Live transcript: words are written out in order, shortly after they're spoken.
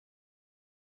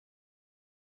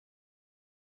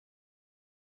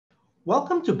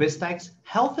Welcome to BizTech's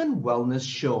Health and Wellness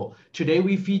Show. Today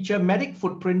we feature Medic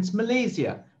Footprints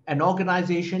Malaysia, an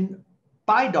organization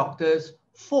by doctors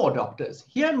for doctors.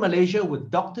 Here in Malaysia,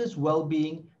 with doctors'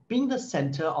 well-being being the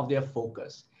center of their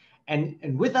focus. And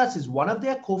with us is one of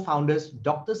their co-founders,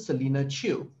 Dr. Selina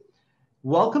Chew.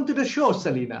 Welcome to the show,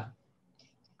 Selina.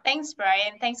 Thanks,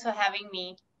 Brian. Thanks for having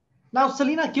me. Now,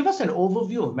 Selina, give us an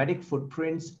overview of Medic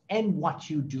Footprints and what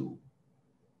you do.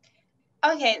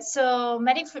 Okay, so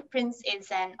Medic Footprints is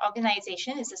an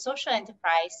organization, it's a social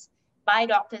enterprise by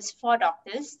doctors for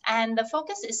doctors, and the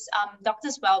focus is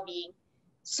doctors' well-being.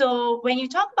 So when you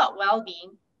talk about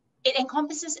well-being, it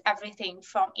encompasses everything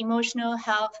from emotional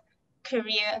health,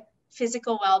 career,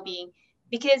 physical well-being,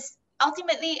 because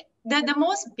ultimately the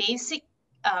most basic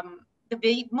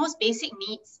most basic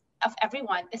needs of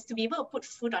everyone is to be able to put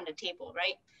food on the table,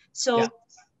 right? So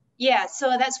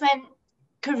so that's when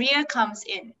career comes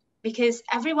in, because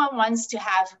everyone wants to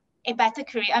have a better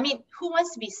career. I mean, who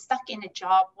wants to be stuck in a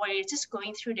job where you're just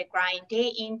going through the grind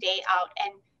day in, day out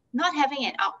and not having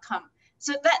an outcome?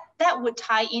 So that would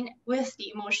tie in with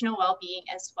the emotional well-being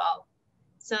as well.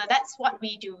 So that's what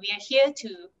we do. We are here to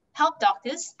help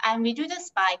doctors, and we do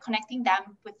this by connecting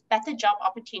them with better job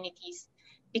opportunities,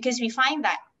 because we find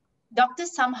that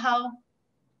doctors somehow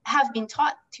have been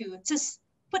taught to just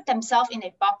put themselves in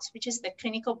a box, which is the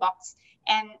clinical box,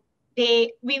 and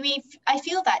I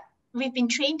feel that we've been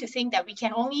trained to think that we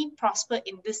can only prosper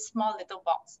in this small little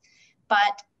box.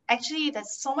 But actually,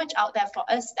 there's so much out there for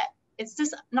us that it's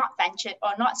just not ventured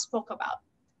or not spoke about.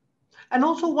 And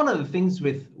also one of the things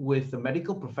with the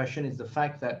medical profession is the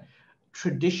fact that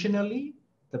traditionally,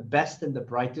 the best and the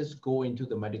brightest go into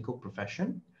the medical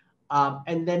profession.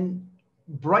 And then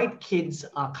bright kids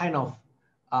are kind of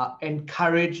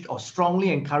encouraged or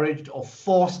strongly encouraged or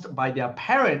forced by their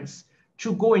parents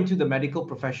to go into the medical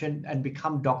profession and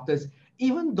become doctors,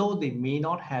 even though they may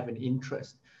not have an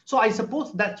interest. So I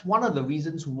suppose that's one of the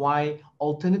reasons why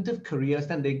alternative careers,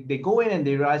 then they go in and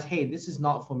they realize, hey, this is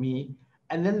not for me.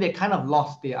 And then they're kind of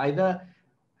lost. They either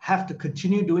have to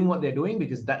continue doing what they're doing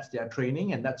because that's their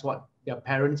training and that's what their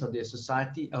parents or their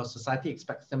society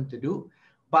expects them to do.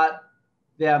 But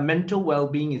their mental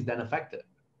well-being is then affected.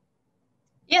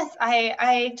 Yes,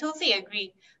 I totally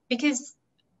agree, because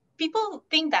people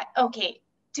think that, okay,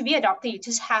 to be a doctor, you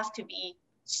just have to be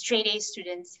straight A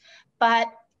students. But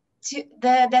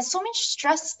there's so much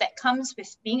stress that comes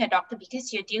with being a doctor,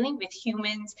 because you're dealing with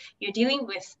humans, you're dealing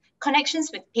with connections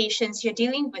with patients, you're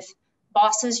dealing with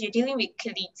bosses, you're dealing with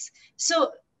colleagues.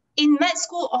 So in med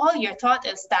school, all you're taught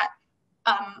is that,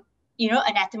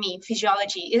 anatomy,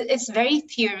 physiology, it's very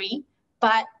theory,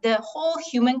 but the whole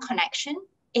human connection,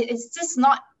 it's just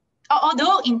not.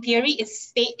 Although in theory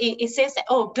it says that,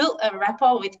 oh, build a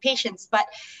rapport with patients, but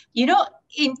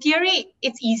in theory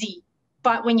it's easy,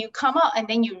 but when you come out and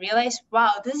then you realize,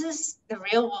 wow, this is the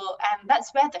real world, and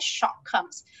that's where the shock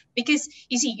comes. Because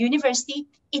you see, university,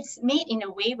 it's made in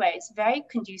a way where it's very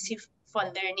conducive for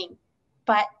learning,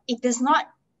 but it does not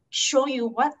show you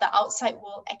what the outside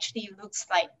world actually looks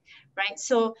like, right?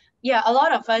 So yeah, a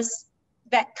lot of us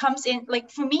that comes in, like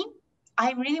for me,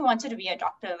 I really wanted to be a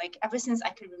doctor, like ever since I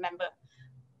could remember.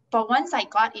 But once I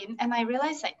got in and I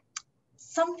realized like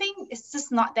something is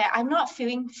just not there. I'm not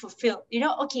feeling fulfilled.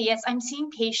 Okay, yes, I'm seeing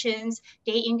patients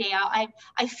day in, day out.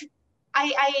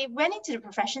 I went into the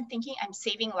profession thinking I'm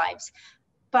saving lives.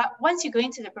 But once you go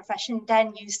into the profession,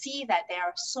 then you see that there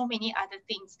are so many other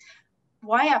things.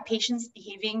 Why are patients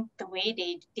behaving the way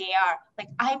they are? Like,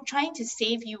 I'm trying to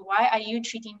save you. Why are you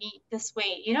treating me this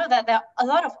way? That there are a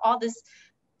lot of all this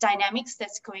dynamics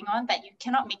that's going on that you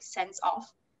cannot make sense of.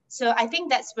 So I think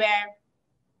that's where,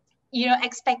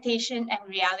 expectation and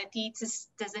reality just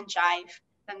doesn't jive.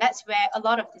 And that's where a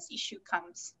lot of this issue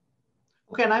comes.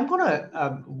 Okay, and I'm going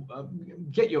to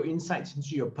get your insights into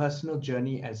your personal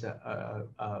journey as a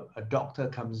doctor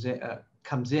comes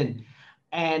in.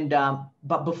 And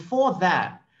but before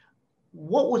that,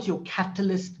 what was your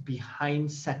catalyst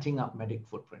behind setting up Medic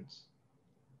Footprints?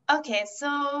 Okay,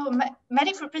 so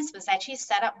Medic Footprints was actually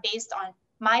set up based on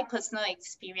my personal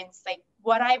experience, like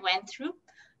what I went through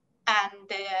and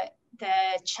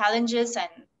the challenges and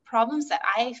problems that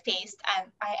I faced,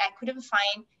 and I couldn't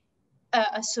find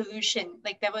a solution.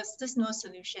 Like there was just no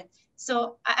solution.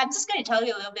 So I'm just going to tell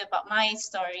you a little bit about my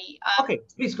story. Okay,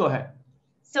 please go ahead.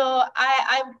 So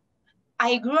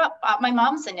I grew up, my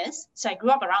mom's a nurse, so I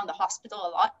grew up around the hospital a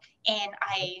lot, and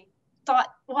I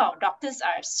thought, wow, doctors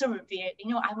are so revered.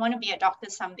 I want to be a doctor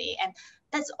someday. And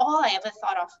that's all I ever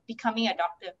thought of, becoming a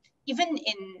doctor. Even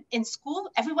in school,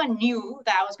 everyone knew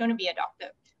that I was going to be a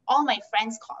doctor. All my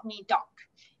friends called me doc,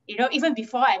 even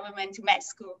before I went to med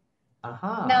school.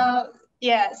 Uh-huh. Now,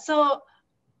 Yeah. So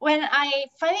when I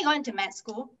finally got into med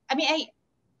school, I mean,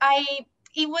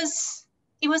 it was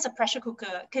a pressure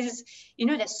cooker because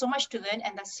there's so much to learn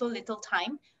and there's so little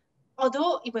time.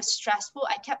 Although it was stressful,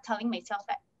 I kept telling myself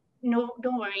that no,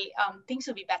 don't worry, things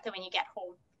will be better when you get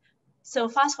home. So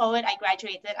fast forward, I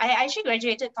graduated. I actually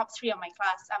graduated top 3 of my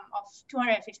class of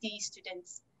 250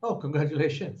 students. Oh,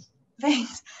 congratulations.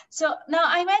 Thanks. So now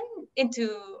I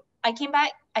came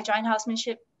back, I joined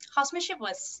housemanship. Housemanship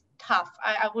was tough.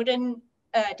 I wouldn't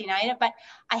deny it, but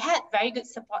I had very good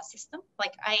support system.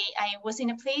 Like I was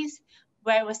in a place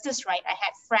where it was just right. I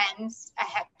had friends, I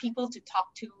had people to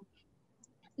talk to.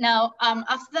 Now,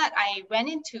 after that, I went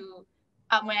into,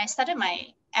 when I started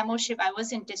my MO-ship, I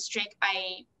was in district.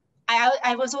 I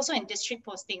was also in district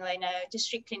posting, like in a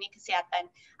district clinic kesihatan.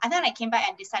 And then I came back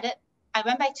and decided, I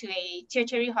went back to a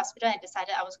tertiary hospital and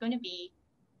decided I was going to be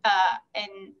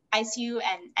in ICU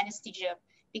and anesthesia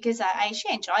because I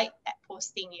actually enjoyed that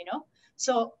posting,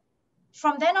 So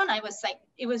from then on, I was like,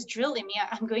 it was drilled in me.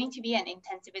 I'm going to be an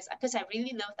intensivist because I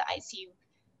really love the ICU.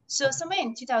 So somewhere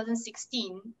in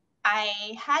 2016,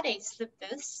 I had a slip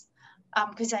disc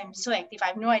because I'm so active. I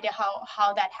have no idea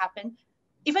how that happened.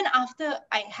 Even after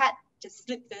I had the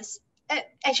slip disc,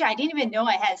 actually, I didn't even know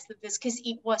I had a slip disc because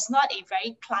it was not a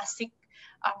very classic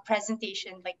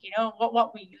presentation, like,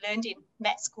 what we learned in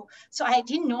med school. So I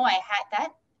didn't know I had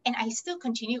that. And I still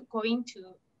continued going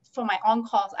for my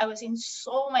on-calls. I was in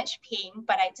so much pain,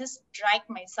 but I just dragged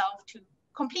myself to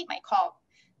complete my call.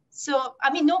 So,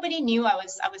 I mean, nobody knew I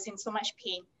was in so much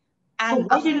pain. So And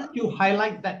why didn't you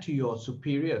highlight that to your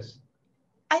superiors?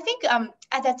 I think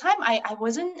at that time I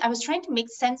was trying to make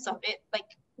sense of it. Like,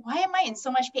 why am I in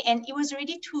so much pain? And it was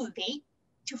already too late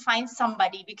to find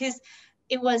somebody because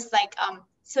it was like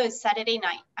so it's Saturday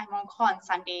night. I'm on call on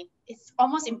Sunday. It's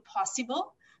almost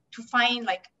impossible to find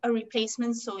like a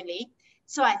replacement so late.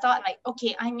 So I thought like,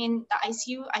 okay, I'm in the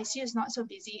ICU. ICU is not so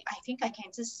busy. I think I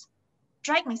can just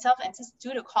drag myself and just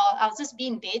do the call. I'll just be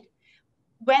in bed.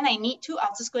 When I need to,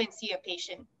 I'll just go and see a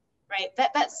patient, right?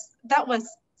 That is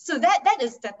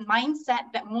the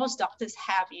mindset that most doctors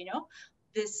have,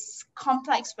 this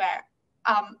complex where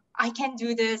I can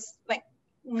do this, like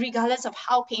regardless of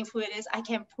how painful it is, I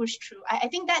can push through. I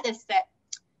think that is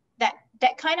that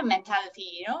kind of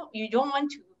mentality, you don't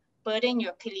want to burden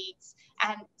your colleagues,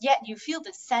 and yet you feel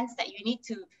the sense that you need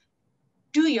to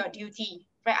do your duty,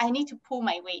 right? I need to pull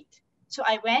my weight. So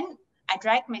I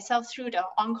dragged myself through the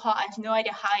on-call. I have no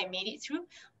idea how I made it through.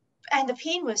 And the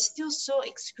pain was still so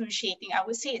excruciating. I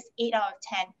would say it's 8 out of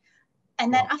 10.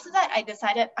 And then after that, I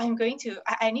decided I need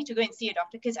to go and see a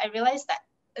doctor because I realized that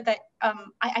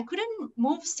I couldn't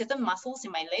move certain muscles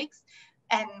in my legs,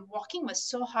 and walking was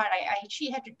so hard. I actually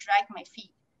had to drag my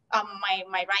feet, my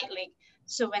right leg.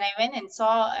 So when I went and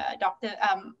saw a doctor,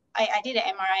 I did an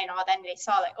MRI and all that, and they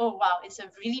saw like, oh wow, it's a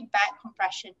really bad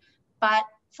compression. But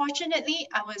fortunately,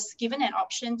 I was given an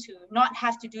option to not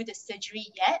have to do the surgery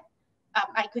yet.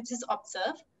 I could just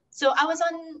observe. So I was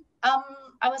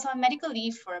on medical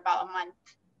leave for about a month,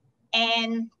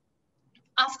 and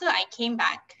after I came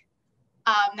back,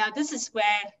 now this is where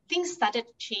things started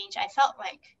to change. I felt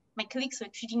like my colleagues were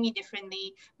treating me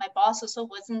differently. My boss also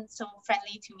wasn't so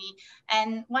friendly to me.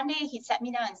 And one day he sat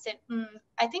me down and said,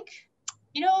 I think,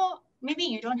 maybe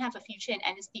you don't have a future in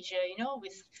anesthesia,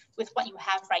 with what you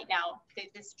have right now,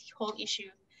 this whole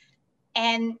issue.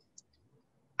 And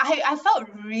I felt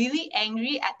really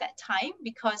angry at that time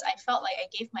because I felt like I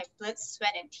gave my blood,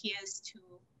 sweat, and tears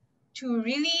to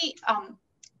really,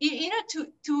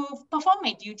 to perform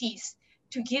my duties,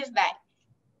 to give back.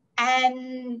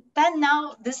 And then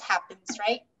now this happens,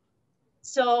 right?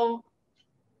 So,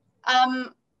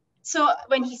 so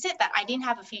when he said that I didn't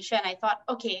have a future, and I thought,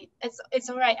 okay, it's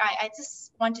all right. I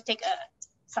just want to take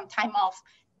some time off,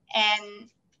 and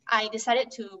I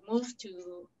decided to move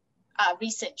to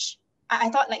research. I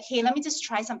thought like, hey, let me just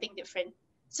try something different.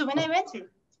 So when I went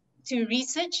to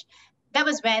research, that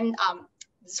was when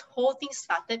this whole thing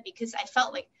started, because I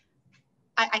felt like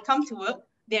I come to work.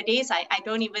 There are days I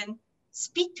don't even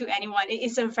speak to anyone.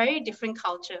 It's a very different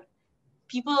culture.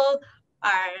 People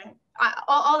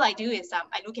all I do is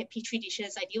I look at petri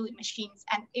dishes, I deal with machines,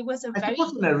 and it was I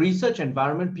suppose in a research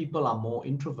environment, people are more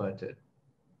introverted.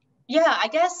 Yeah, I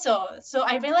guess so. So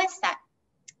I realized that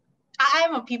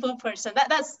I'm a people person.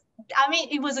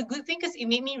 It was a good thing because it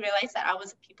made me realize that I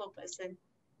was a people person.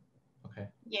 Okay.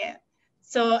 Yeah.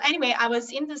 So anyway, I was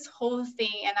in this whole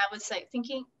thing and I was like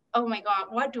thinking, oh my God,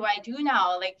 what do I do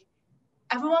now? Like,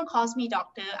 everyone calls me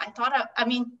doctor.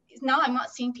 Now I'm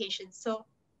not seeing patients. So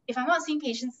if I'm not seeing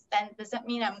patients, then does that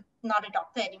mean I'm not a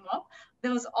doctor anymore?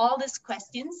 There was all these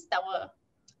questions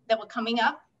that were coming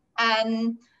up.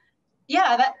 And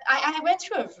yeah, that I went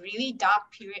through a really dark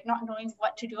period, not knowing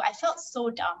what to do. I felt so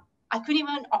dumb. I couldn't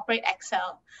even operate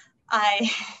Excel.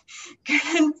 I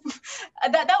couldn't,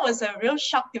 that was a real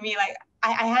shock to me. Like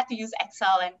I had to use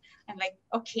Excel and I'm like,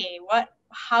 okay,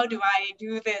 how do I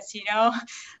do this, you know?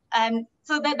 And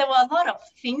so that there were a lot of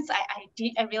things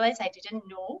I realized I didn't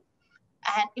know.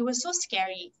 And it was so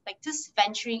scary, like just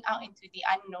venturing out into the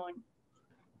unknown.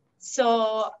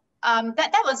 So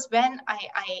that was when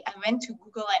I went to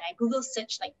Google and I Google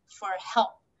searched like for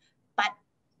help, but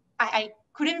I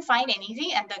couldn't find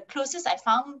anything. And the closest I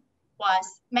found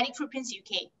was Medic Footprints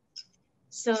UK.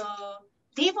 So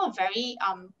they were very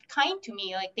kind to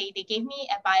me. Like they gave me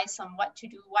advice on what to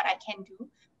do, what I can do.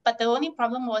 But the only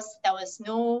problem was there was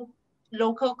no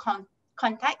local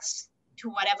context to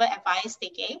whatever advice they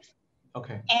gave.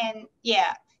 Okay. And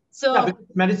yeah, so yeah,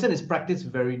 because medicine is practiced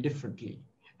very differently.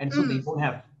 And so they don't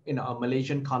have, a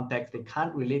Malaysian context. They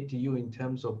can't relate to you in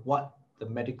terms of what the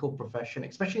medical profession,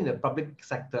 especially in the public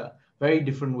sector, very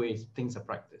different ways things are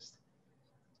practiced.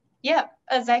 Yeah,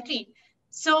 exactly.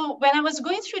 So when I was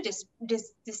going through this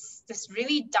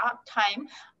really dark time,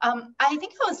 I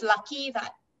think I was lucky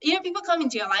that people come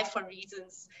into your life for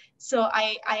reasons. So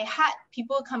I had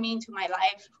people coming into my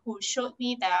life who showed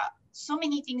me there are so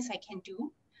many things I can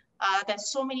do. There's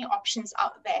so many options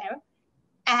out there,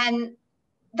 and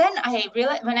then I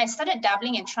realized when I started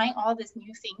dabbling and trying all these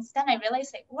new things, then I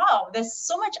realized like, wow, there's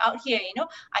so much out here.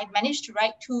 I managed to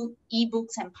write 2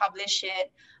 ebooks and publish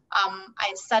it.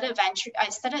 I started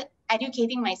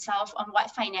educating myself on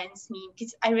what finance means,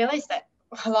 because I realized that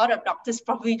a lot of doctors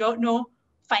probably don't know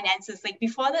finances. Like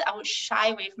before that, I would shy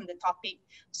away from the topic.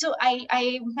 So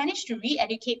I managed to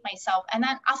re-educate myself. And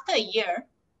then after a year,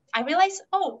 I realized,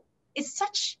 oh, it's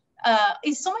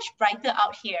so much brighter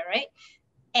out here, right?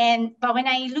 But when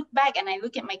I look back and I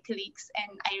look at my colleagues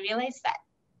and I realize that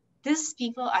these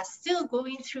people are still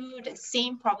going through the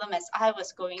same problem as I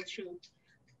was going through.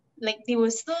 Like they were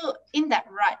still in that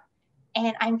rut,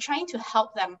 and I'm trying to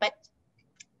help them. But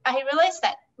I realized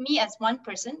that me as one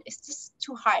person is just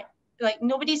too hard. Like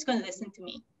nobody's going to listen to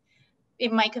me.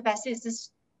 In my capacity, it's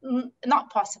just not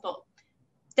possible.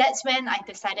 That's when I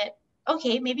decided,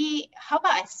 okay, maybe how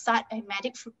about I start a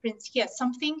Medic Footprints here,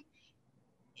 something.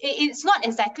 It's not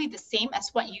exactly the same as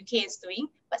what UK is doing,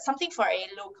 but something for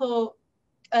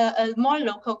a more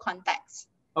local context.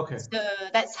 Okay. So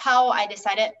that's how I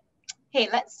decided, hey,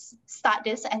 let's start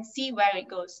this and see where it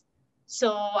goes.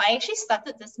 So I actually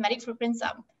started this Medic Footprints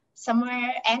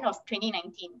somewhere end of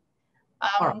 2019.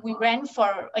 We ran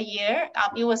for a year.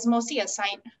 It was mostly a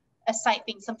side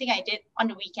thing, something I did on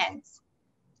the weekends.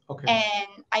 Okay.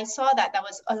 And I saw that there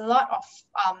was a lot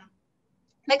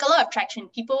of traction.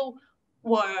 People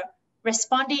were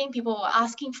responding, people were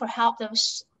asking for help.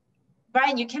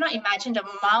 Brian, you cannot imagine the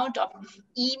amount of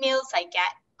emails I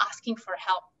get asking for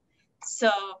help.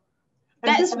 So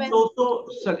that's when also,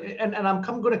 and I'm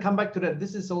going to come back to that.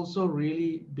 This is also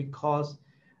really because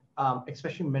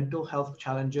especially mental health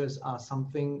challenges are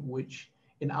something which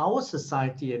in our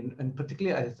society and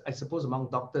particularly I suppose among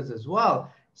doctors as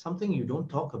well, something you don't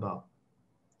talk about.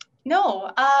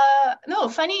 No,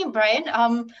 funny,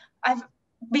 Brian.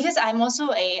 Because I'm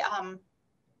also a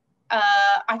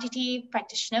RTT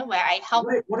practitioner where I help.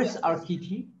 What is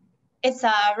RTT? It's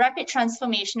a rapid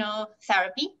transformational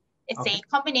therapy. It's a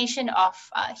combination of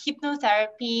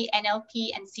hypnotherapy,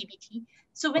 NLP, and CBT.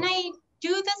 So when I do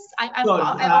this, I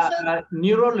offer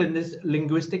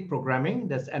neuro-linguistic programming.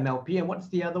 That's NLP, and what's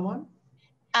the other one?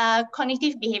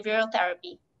 Cognitive behavioral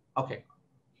therapy. Okay.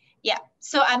 Yeah.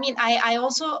 So I mean, I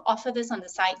also offer this on the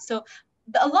side. So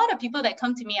a lot of people that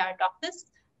come to me are doctors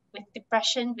with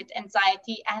depression, with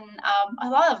anxiety, and a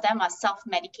lot of them are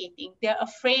self-medicating. They're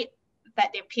afraid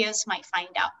that their peers might find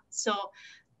out. So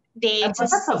that's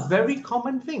a very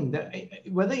common thing. That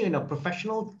whether you're in a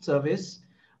professional service,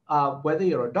 whether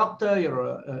you're a doctor, you're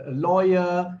a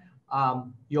lawyer,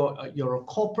 you're a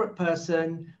corporate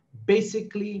person,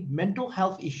 basically mental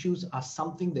health issues are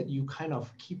something that you kind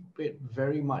of keep it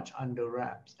very much under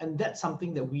wraps. And that's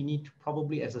something that we need to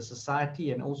probably as a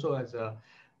society and also as a,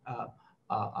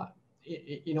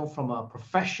 from a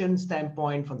profession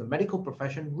standpoint, from the medical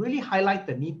profession, really highlight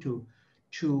the need to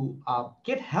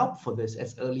get help for this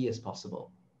as early as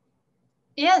possible.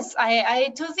 Yes,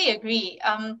 I totally agree.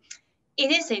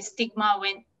 It is a stigma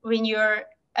when you're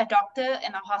a doctor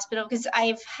in a hospital, because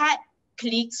I've had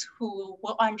colleagues who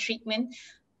were on treatment.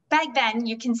 Back then,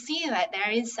 you can see that there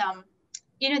is,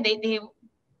 they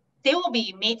will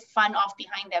be made fun of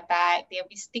behind their back. They'll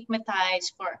be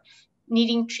stigmatized for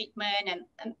needing treatment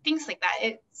and things like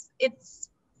that.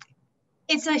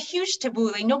 It's a huge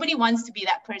taboo. Like nobody wants to be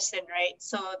that person, right?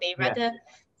 So they rather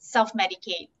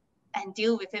self-medicate and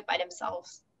deal with it by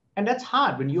themselves. And that's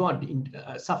hard when you are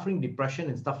suffering depression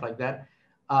and stuff like that.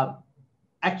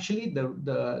 Actually,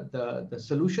 the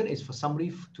solution is for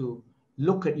somebody to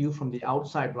look at you from the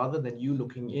outside rather than you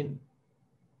looking in.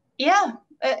 Yeah,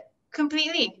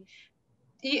 completely.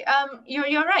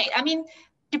 You're right. I mean,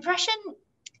 depression,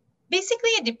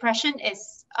 basically depression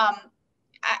is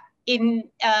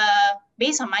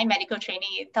based on my medical training,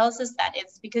 it tells us that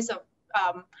it's because of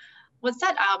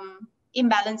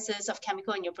imbalances of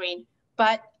chemical in your brain.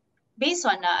 But based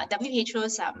on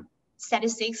WHO's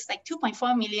statistics, like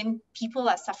 2.4 million people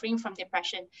are suffering from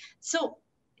depression. So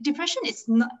depression is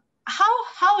not,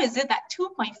 how is it that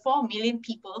 2.4 million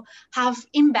people have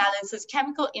imbalances,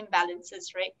 chemical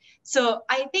imbalances, right? So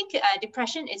I think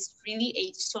depression is really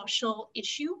a social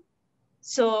issue.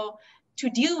 So to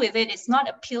deal with it, it's not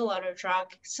a pill or a drug.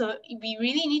 So we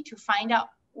really need to find out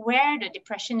where the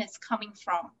depression is coming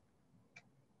from.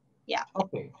 Yeah.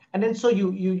 Okay. And then so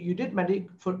you did Medic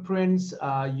Footprints,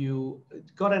 you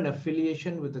got an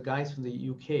affiliation with the guys from the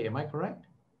UK, am I correct?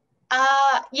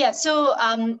 Yeah, so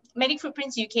Medic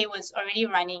Footprints UK was already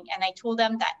running, and I told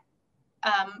them that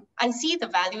I see the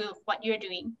value of what you're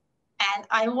doing, and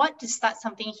I want to start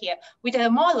something here with a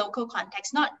more local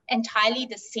context, not entirely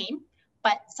the same,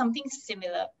 but something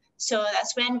similar. So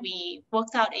that's when we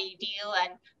worked out a deal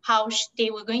and how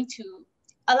they were going to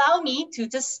allow me to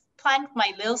just plant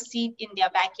my little seed in their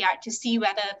backyard to see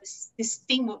whether this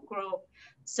thing would grow.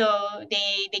 So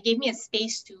they gave me a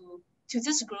space to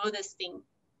just grow this thing.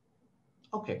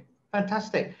 Okay,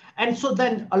 fantastic. And so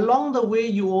then along the way,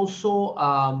 you also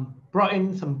brought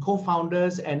in some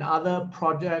co-founders and other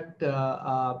project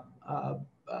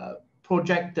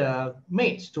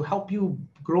mates to help you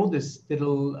grow this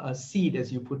little seed,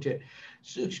 as you put it.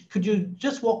 So could you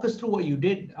just walk us through what you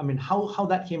did? I mean, how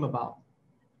that came about?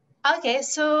 Okay,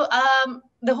 so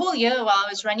the whole year while I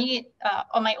was running it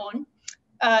on my own,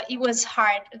 it was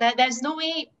hard. There's no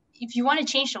way, if you want to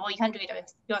change the world, you can't do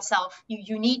it yourself.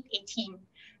 You need a team,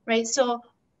 right? So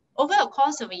over the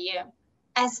course of a year,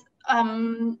 as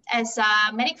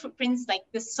Medic Footprints, like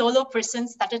the solo person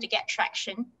started to get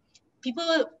traction,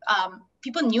 people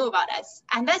knew about us.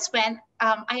 And that's when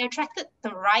I attracted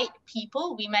the right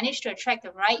people. We managed to attract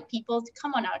the right people to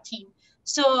come on our team.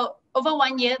 So over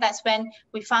 1 year, that's when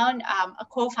we found a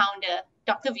co-founder,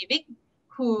 Dr. Vivek,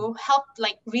 who helped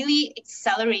really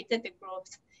accelerated the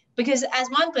growth. Because as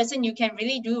one person, you can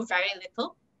really do very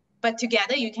little, but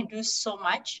together you can do so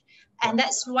much. And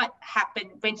that's what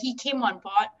happened. When he came on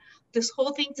board, this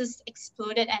whole thing just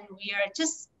exploded, and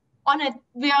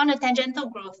we're on a tangential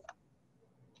growth.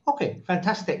 Okay,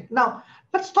 fantastic. Now,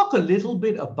 let's talk a little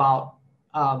bit about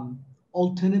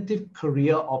alternative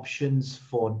career options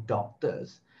for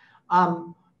doctors.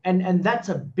 And that's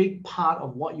a big part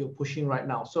of what you're pushing right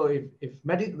now. So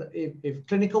if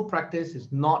clinical practice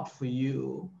is not for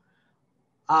you,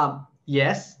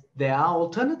 yes, there are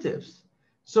alternatives.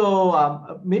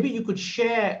 So maybe you could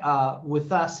share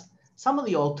with us some of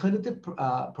the alternative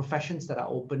professions that are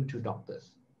open to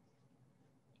doctors.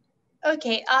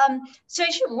 Okay, so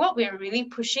actually what we're really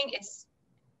pushing is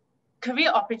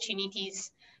career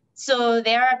opportunities. So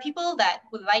there are people that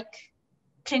would like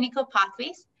clinical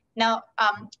pathways. Now,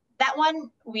 that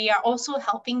one, we are also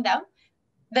helping them.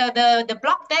 The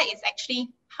block there is actually,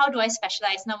 how do I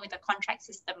specialize now with the contract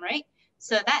system, right?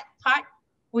 So that part,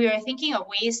 we are thinking of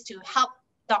ways to help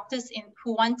doctors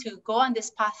who want to go on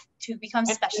this path to become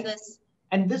specialists.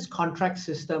 And this contract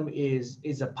system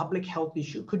is a public health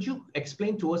issue. Could you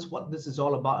explain to us what this is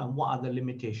all about and what are the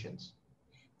limitations?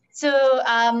 So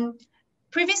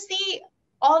previously,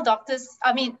 all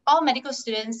medical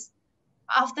students,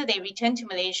 after they return to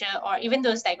Malaysia, or even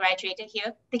those that graduated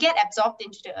here, they get absorbed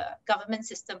into the government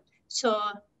system. So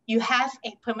you have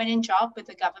a permanent job with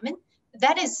the government.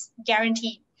 That is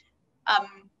guaranteed.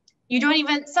 You don't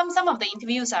even, some of the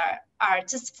interviews are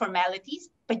just formalities,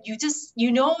 but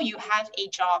you know you have a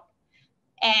job.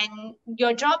 And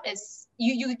your job is,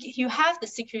 you have the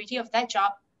security of that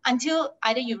job until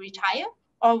either you retire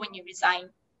or when you resign.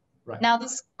 Right. Now,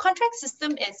 this contract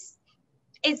system is,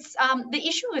 the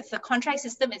issue with the contract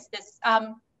system is this.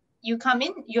 You come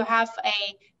in, you have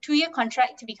a 2-year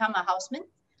contract to become a houseman.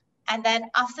 And then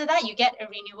after that, you get a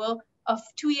renewal of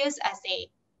 2 years as a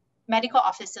medical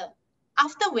officer,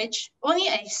 after which only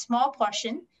a small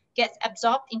portion gets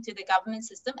absorbed into the government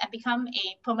system and become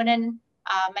a permanent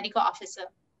medical officer.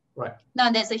 Right.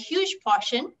 Now, there's a huge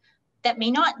portion that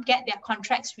may not get their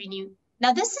contracts renewed.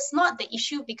 Now, this is not the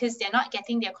issue because they're not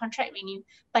getting their contract renewed,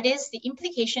 but it's the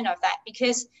implication of that,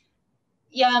 because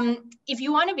if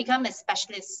you want to become a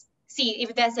specialist, see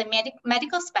if there's a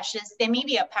medical specialist, there may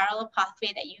be a parallel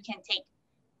pathway that you can take.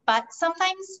 But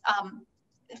sometimes,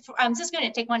 I'm just going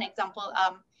to take one example.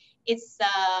 It's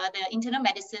the internal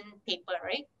medicine paper,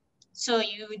 right? So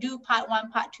you do part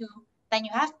 1, part 2, then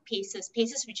you have PACES,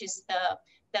 which is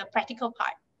the practical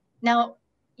part. Now,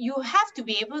 you have to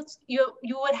be able to,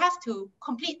 you would have to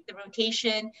complete the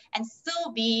rotation and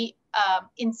still be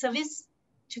in service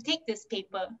to take this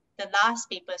paper, the last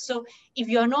paper. So if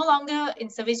you're no longer in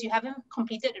service, you haven't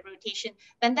completed the rotation,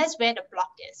 then that's where the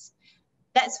block is.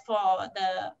 That's for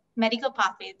the medical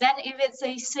pathway. Then if it's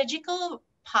a surgical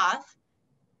path,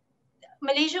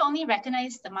 Malaysia only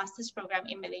recognizes the master's program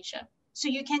in Malaysia. So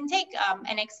you can take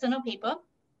an external paper,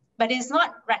 but it's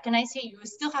not recognized here. You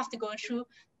still have to go through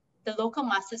the local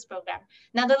master's program.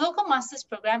 Now, the local master's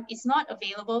program is not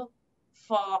available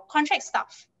for contract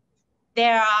staff.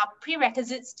 There are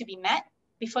prerequisites to be met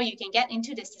before you can get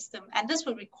into the system, and this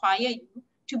will require you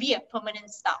to be a permanent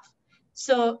staff.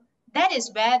 So that is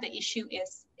where the issue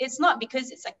is. It's not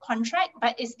because it's a contract,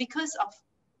 but it's because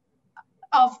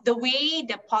of the way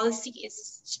the policy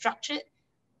is structured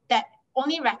that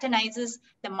only recognizes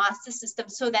the master system,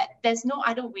 so that there's no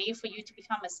other way for you to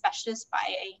become a specialist by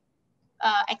a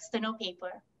external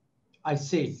paper. I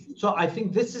see. So I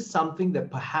think this is something that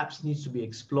perhaps needs to be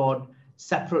explored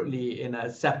separately in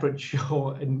a separate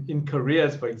show in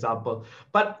careers, for example.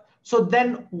 But so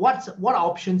then what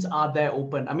options are there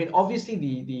open? I mean, obviously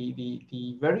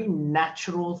the very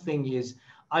natural thing is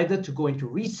either to go into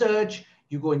research,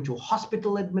 you go into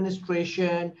hospital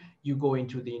administration, you go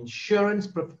into the insurance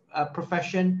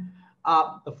profession,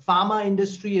 the pharma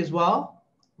industry as well.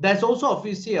 There's also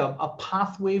obviously a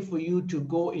pathway for you to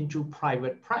go into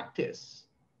private practice.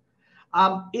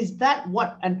 Is that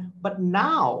what, but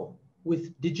now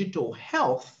with digital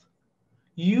health,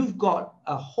 you've got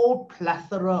a whole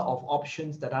plethora of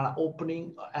options that are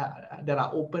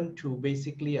open to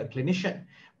basically a clinician,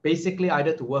 basically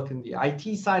either to work in the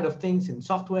IT side of things, in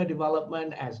software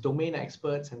development, as domain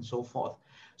experts and so forth.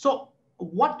 So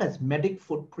what does Medic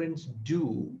Footprints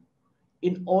do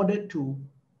in order to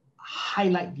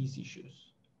highlight these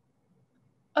issues?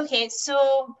 Okay,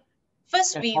 so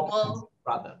first and we will,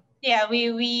 rather. Yeah,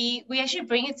 we actually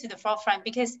bring it to the forefront,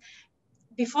 because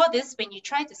before this, when you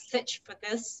try to search for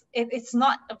this, it's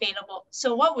not available.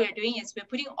 So what we're doing is we're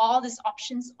putting all these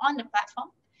options on the platform.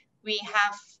 We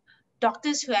have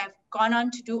doctors who have gone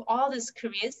on to do all these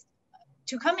careers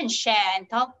to come and share and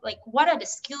tell like what are the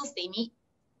skills they need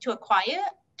to acquire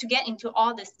to get into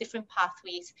all these different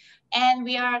pathways. And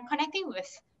we are connecting with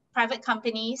private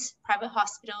companies, private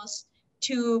hospitals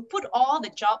to put all the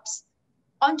jobs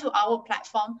onto our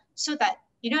platform, so that,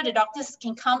 you know, the doctors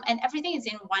can come and everything is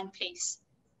in one place.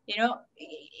 You know,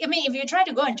 I mean, if you try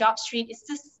to go on Job Street, it's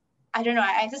just, I don't know,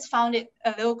 I just found it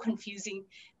a little confusing.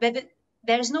 That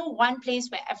there's no one place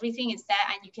where everything is there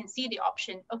and you can see the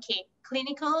option. Okay,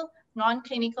 clinical,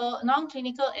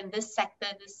 non-clinical in this sector,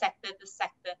 this sector, this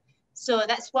sector. So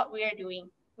that's what we're doing.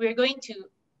 We're going to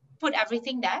put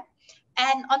everything there.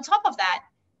 And on top of that,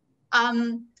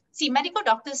 see, medical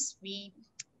doctors, we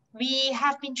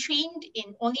have been trained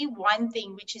in only one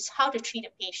thing, which is how to treat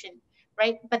a patient,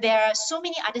 right? But there are so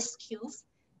many other skills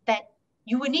that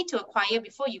you would need to acquire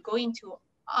before you go into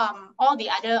all the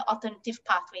other alternative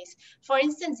pathways. For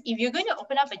instance, if you're going to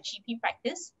open up a GP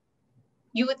practice,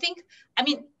 you would think, I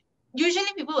mean, usually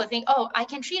people will think, oh, I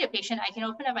can treat a patient, I can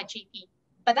open up a GP.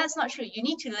 But that's not true. You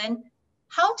need to learn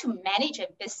how to manage a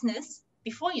business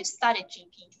before you start a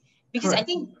GP. Because Correct. I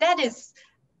think that is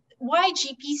why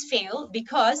GPs fail,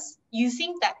 because you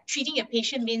think that treating a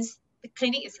patient means the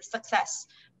clinic is a success,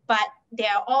 but there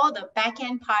are all the back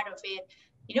end part of it,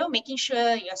 you know, making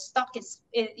sure your stock is,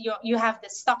 you have the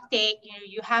stock take,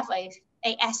 you have a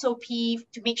SOP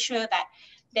to make sure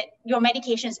that your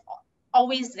medication is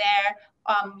always there.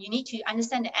 You need to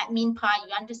understand the admin part,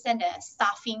 you understand the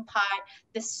staffing part.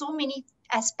 There's so many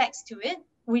aspects to it,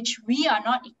 which we are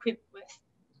not equipped with.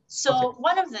 So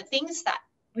one of the things that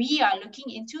we are looking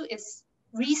into is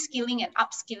reskilling and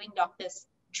upskilling doctors,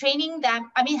 training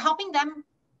them, I mean, helping them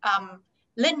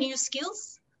learn new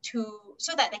skills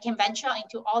so that they can venture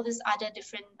into all these other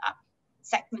different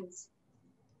segments.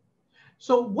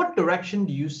 So what direction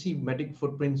do you see Medic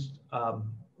Footprints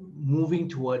moving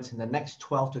towards in the next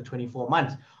 12 to 24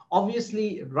 months?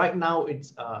 Obviously, right now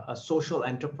it's a social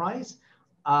enterprise.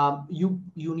 You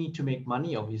need to make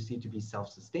money, obviously, to be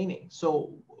self-sustaining.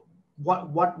 So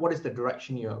what is the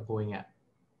direction you're going at?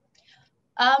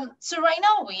 So right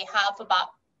now we have about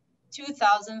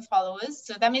 2,000 followers.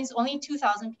 So that means only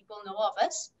 2,000 people know of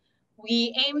us.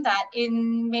 We aim that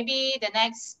in maybe the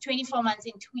next 24 months,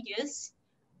 in 2 years,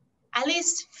 at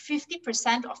least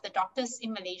 50% of the doctors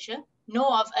in Malaysia know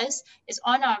of us, is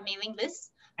on our mailing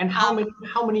list. And how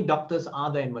many doctors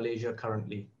are there in Malaysia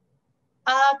currently?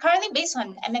 Currently, based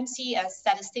on MMC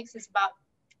statistics, is about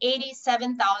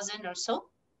 87,000 or so.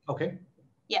 Okay.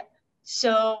 Yep.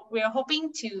 So we're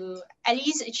hoping to at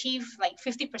least achieve like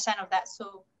 50% of that.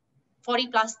 So 40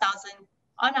 plus thousand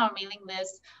on our mailing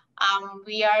list.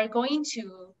 We are going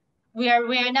to, we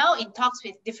are now in talks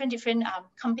with different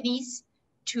companies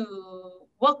to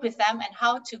work with them and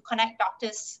how to connect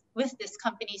doctors with these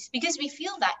companies, because we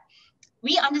feel that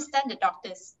we understand the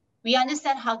doctors. We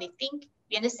understand how they think.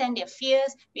 We understand their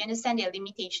fears. We understand their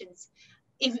limitations.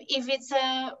 If it's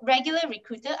a regular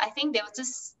recruiter, I think they'll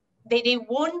just, they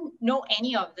won't know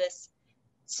any of this.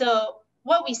 So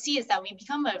what we see is that we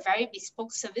become a very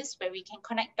bespoke service where we can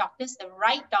connect doctors, the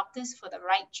right doctors for the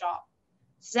right job.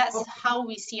 So that's how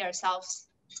we see ourselves.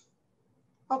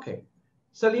 Okay.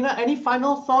 Selina, any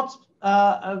final thoughts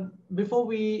before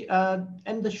we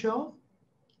end the show?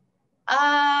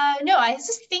 No, I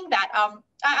just think that,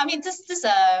 I mean, this is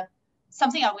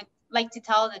something I would like to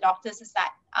tell the doctors is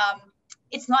that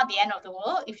it's not the end of the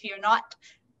world if you're not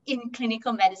in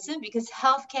clinical medicine, because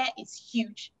healthcare is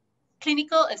huge.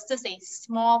 Clinical is just a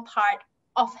small part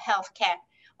of healthcare.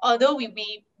 Although we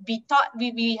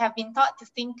have been taught to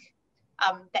think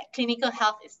that clinical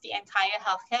health is the entire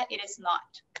healthcare, it is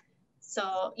not.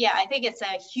 So yeah, I think it's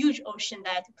a huge ocean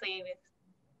there to play with.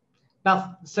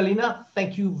 Now, Selina,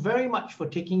 thank you very much for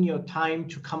taking your time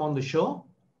to come on the show.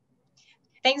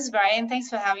 Thanks, Brian. Thanks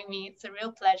for having me. It's a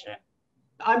real pleasure.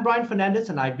 I'm Brian Fernandez,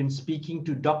 and I've been speaking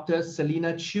to Dr.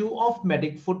 Selina Chew of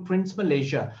Medic Footprints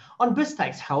Malaysia on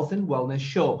BizTech's Health and Wellness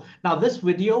Show. Now, this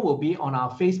video will be on our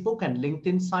Facebook and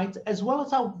LinkedIn sites, as well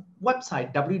as our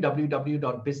website,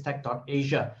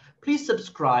 www.biztech.asia. Please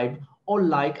subscribe or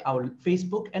like our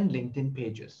Facebook and LinkedIn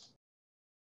pages.